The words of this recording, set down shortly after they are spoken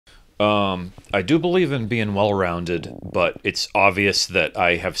I do believe in being well-rounded, but it's obvious that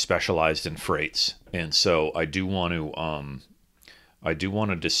I have specialized in freights, and so I do want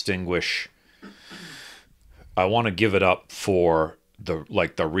to distinguish. I want to give it up for the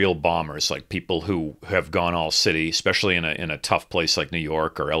real bombers, like people who have gone all city, especially in a tough place like New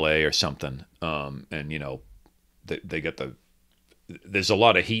York or L.A. or something. And they get there's a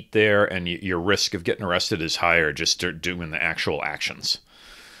lot of heat there, and your risk of getting arrested is higher just doing the actual actions.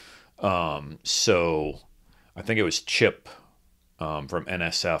 So I think it was Chip from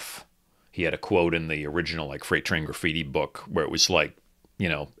NSF. He had a quote in the original like Freight Train Graffiti book where it was like,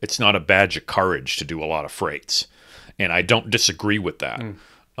 it's not a badge of courage to do a lot of freights. And I don't disagree with that.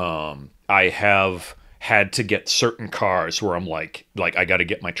 I have had to get certain cars where I'm like I got to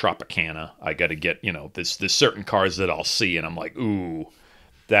get my Tropicana. I got to get, there's certain cars that I'll see and I'm like, ooh,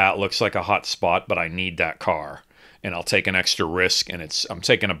 that looks like a hot spot, but I need that car. And I'll take an extra risk, and I'm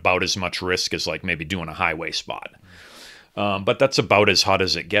taking about as much risk as like maybe doing a highway spot. But that's about as hot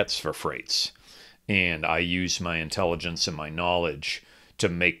as it gets for freights. And I use my intelligence and my knowledge to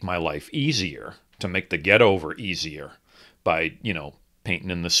make my life easier, to make the get over easier by, painting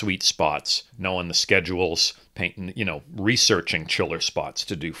in the sweet spots, knowing the schedules, painting, researching chiller spots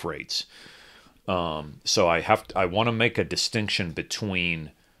to do freights. So I want to make a distinction between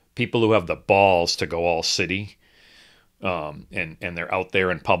people who have the balls to go all city, and they're out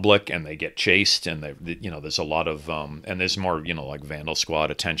there in public and they get chased, and there's a lot of and there's more like vandal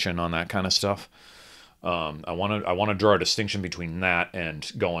squad attention on that kind of stuff. I want to draw a distinction between that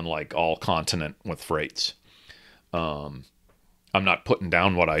and going like all continent with freights. I'm not putting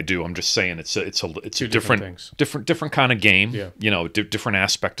down what I do. I'm just saying it's a different kind of game. Yeah. Different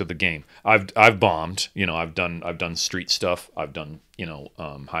aspect of the game. I've bombed. I've done street stuff. I've done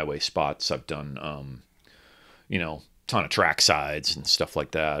highway spots. I've done ton of track sides and stuff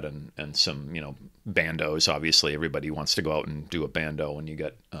like that, and some bandos. Obviously, everybody wants to go out and do a bando when you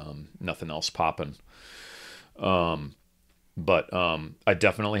get nothing else popping. But I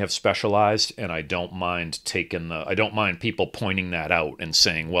definitely have specialized, and I don't mind I don't mind people pointing that out and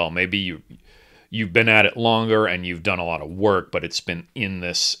saying, well, maybe you've been at it longer and you've done a lot of work, but it's been in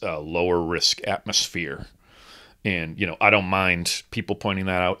this lower risk atmosphere. And, I don't mind people pointing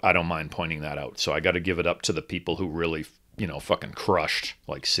that out. I don't mind pointing that out. So I got to give it up to the people who really, fucking crushed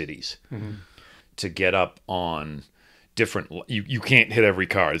like cities to get up on different. You can't hit every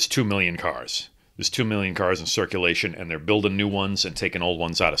car. There's 2 million cars. There's 2 million cars in circulation, and they're building new ones and taking old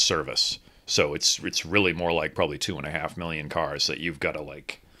ones out of service. So it's really more like probably 2.5 million cars that you've got to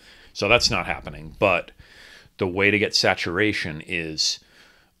like. So that's not happening. But the way to get saturation is,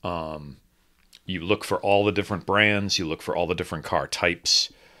 you look for all the different brands. You look for all the different car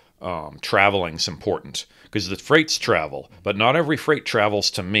types. Traveling's important because the freights travel, but not every freight travels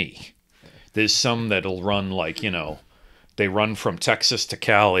to me. There's some that'll run like, they run from Texas to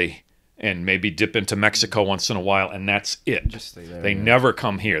Cali and maybe dip into Mexico once in a while, and that's it. Just stay there, they never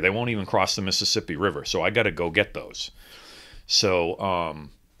come here. They won't even cross the Mississippi River. So I got to go get those. So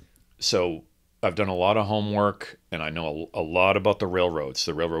I've done a lot of homework, and I know a lot about the railroads,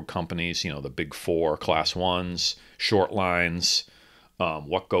 the railroad companies, the big four, class ones, short lines,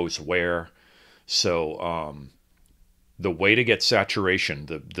 what goes where. So the way to get saturation,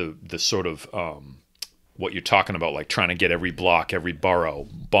 the sort of what you're talking about, like trying to get every block, every borough,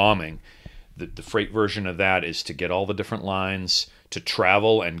 bombing, the freight version of that is to get all the different lines, to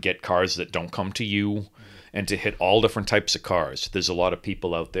travel and get cars that don't come to you, and to hit all different types of cars. There's a lot of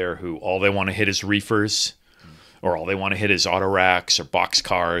people out there who all they want to hit is reefers, or all they want to hit is auto racks or box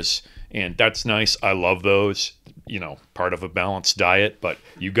cars, and that's nice. I love those, part of a balanced diet, but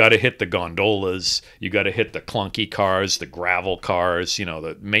you got to hit the gondolas, you got to hit the clunky cars, the gravel cars,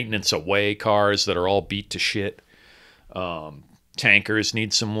 the maintenance away cars that are all beat to shit. Tankers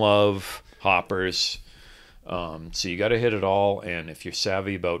need some love, hoppers. So you got to hit it all, and if you're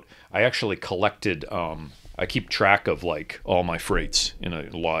savvy about, I actually collected, I keep track of like all my freights in a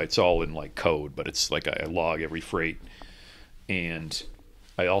log. It's all in like code, but it's like I log every freight, and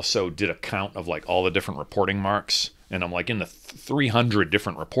I also did a count of like all the different reporting marks, and I'm like in the 300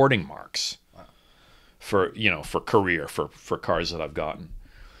 different reporting marks for career for cars that I've gotten,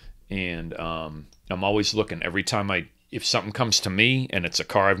 and I'm always looking every time if something comes to me and it's a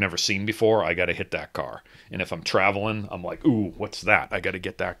car I've never seen before, I got to hit that car. And if I'm traveling, I'm like, ooh, what's that? I got to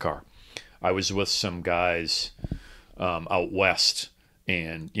get that car. I was with some guys out west,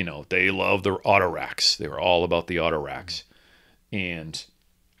 and, they love the auto racks. They were all about the auto racks. And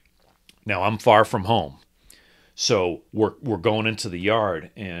now I'm far from home. So we're going into the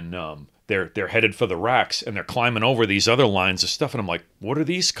yard, and they're headed for the racks, and they're climbing over these other lines of stuff, and I'm like, what are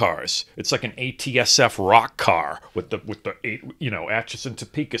these cars? It's like an ATSF rock car with the Atchison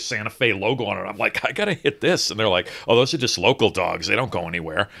Topeka Santa Fe logo on it. I'm like, I gotta hit this, and they're like, oh, those are just local dogs, they don't go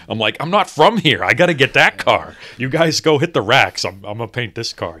anywhere. I'm like, I'm not from here, I gotta get that car. You guys go hit the racks. I'm gonna paint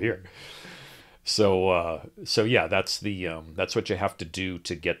this car here. So yeah, that's what you have to do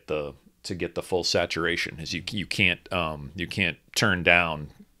to get the full saturation. Is you can't turn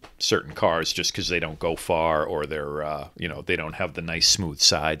down certain cars just because they don't go far, or they're they don't have the nice smooth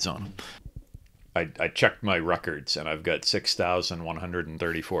sides on them. I checked my records, and I've got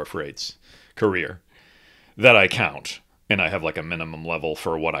 6,134 freights career that I count, and I have like a minimum level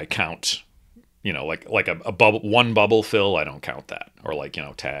for what I count. Like a bubble, one bubble fill, I don't count that, or like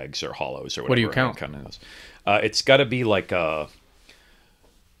tags or hollows or whatever. What do you count? It's got to be like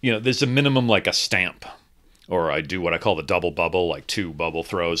there's a minimum, like a stamp. Or I do what I call the double bubble, like 2 bubble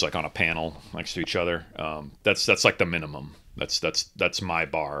throws, like on a panel next to each other. That's like the minimum. That's my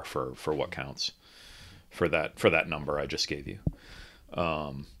bar for what counts for that number I just gave you.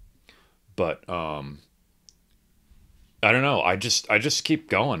 But I don't know. I just keep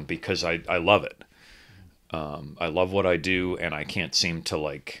going because I love it. I love what I do, and I can't seem to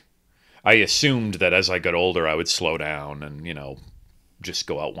like. I assumed that as I got older, I would slow down and just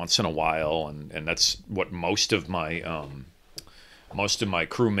go out once in a while, and that's what most of my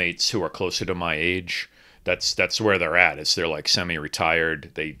crewmates who are closer to my age, that's where they're at. Is they're like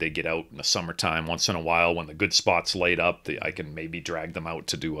semi-retired. They get out in the summertime once in a while when the good spot's laid up. I can maybe drag them out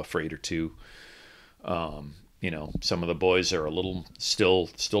to do a freight or two. Some of the boys are a little still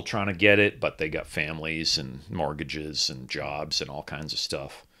trying to get it, but they got families and mortgages and jobs and all kinds of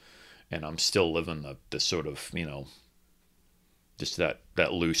stuff. And I'm still living the sort of just that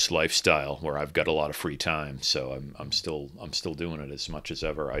loose lifestyle where I've got a lot of free time. So I'm still doing it as much as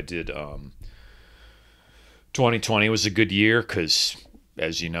ever. I did 2020 was a good year because,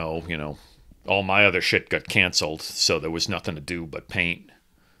 as you know, all my other shit got canceled, so there was nothing to do but paint.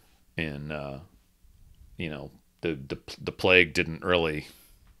 And the plague didn't really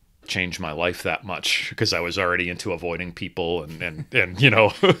change my life that much because I was already into avoiding people and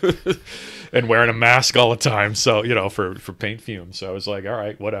and wearing a mask all the time. So, for paint fumes. So I was like, all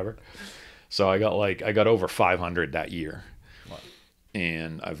right, whatever. So I got over 500 that year. Wow.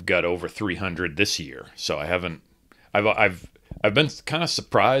 And I've got over 300 this year. So I've been kind of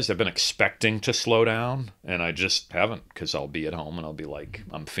surprised. I've been expecting to slow down, and I just haven't, because I'll be at home and I'll be like,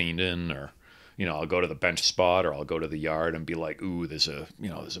 I'm fiending, or I'll go to the bench spot, or I'll go to the yard and be like, ooh, there's a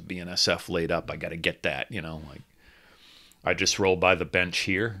BNSF laid up. I got to get that, like I just rolled by the bench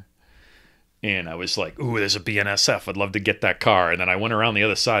here and I was like, ooh, there's a BNSF. I'd love to get that car. And then I went around the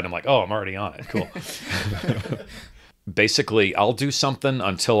other side and I'm like, oh, I'm already on it. Cool. Basically, I'll do something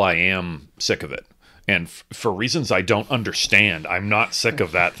until I am sick of it. And for reasons I don't understand, I'm not sick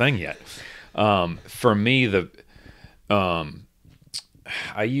of that thing yet. For me,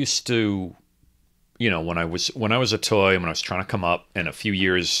 I used to, when I was a toy, when I was trying to come up, and a few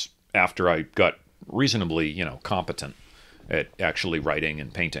years after I got reasonably, competent at actually writing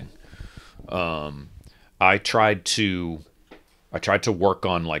and painting, I tried to work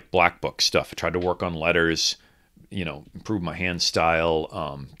on like black book stuff. I tried to work on letters, improve my hand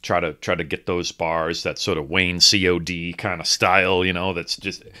style, try to get those bars, that sort of Wayne COD kind of style, that's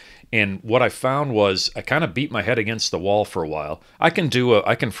just. And what I found was I kind of beat my head against the wall for a while. I can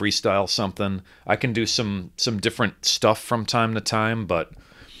freestyle something. I can do some different stuff from time to time, but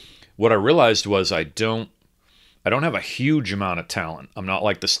what I realized was I don't have a huge amount of talent. I'm not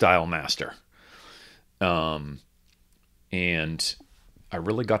like the style master. And I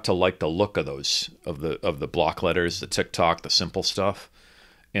really got to like the look of those of the block letters, the TikTok, the simple stuff.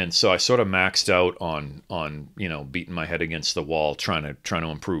 And so I sort of maxed out on beating my head against the wall trying to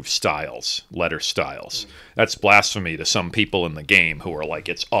improve styles, letter styles. That's blasphemy to some people in the game who are like,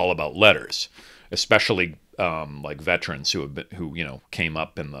 it's all about letters, especially like veterans who came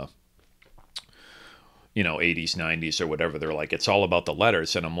up in the 80s, 90s or whatever. They're like, it's all about the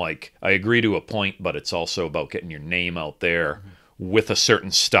letters. And I'm like, I agree to a point, but it's also about getting your name out there with a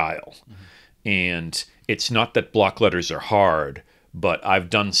certain style. And it's not that block letters are hard, but I've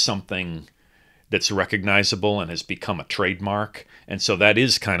done something that's recognizable and has become a trademark. And so that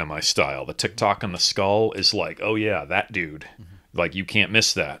is kind of my style. The TikTok on the skull is like, oh yeah, that dude. Like, you can't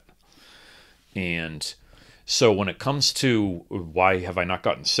miss that. And so when it comes to why have I not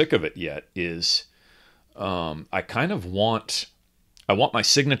gotten sick of it yet is I kind of want my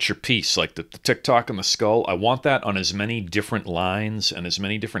signature piece, like the TikTok on the skull. I want that on as many different lines and as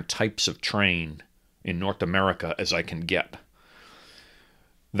many different types of train in North America as I can get.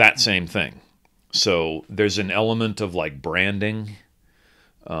 that same thing. So there's an element of like branding.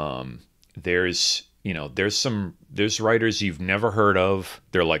 There's there's writers you've never heard of.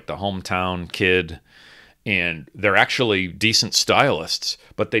 They're like the hometown kid, and they're actually decent stylists,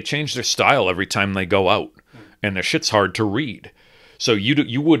 but they change their style every time they go out, and their shit's hard to read. So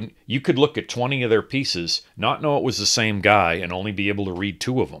you could look at 20 of their pieces, not know it was the same guy, and only be able to read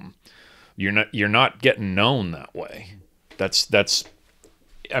 2 of them. You're not getting known that way. That's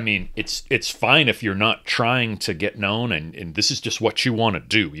I mean, it's fine if you're not trying to get known, and this is just what you want to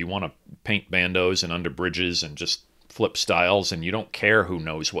do. You want to paint bandos and under bridges and just flip styles, and you don't care who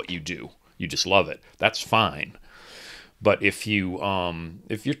knows what you do. You just love it. That's fine. But if you're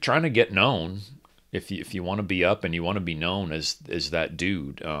trying to get known, if you want to be up and you want to be known as that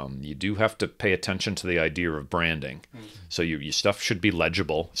dude, you do have to pay attention to the idea of branding. So your stuff should be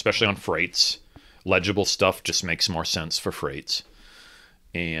legible, especially on freights. Legible stuff just makes more sense for freights.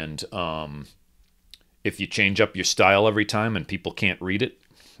 And if you change up your style every time and people can't read it,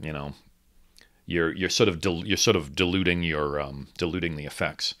 you're sort of diluting diluting the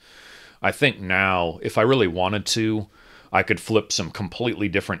effects. I think now, if I really wanted to, I could flip some completely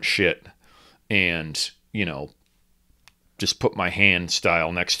different shit and just put my hand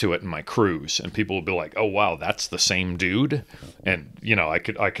style next to it in my cruise, and people would be like, "Oh wow, that's the same dude," and I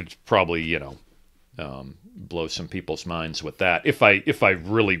could probably blow some people's minds with that if I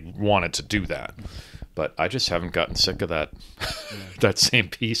really wanted to do that. But I just haven't gotten sick of that that same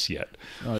piece yet.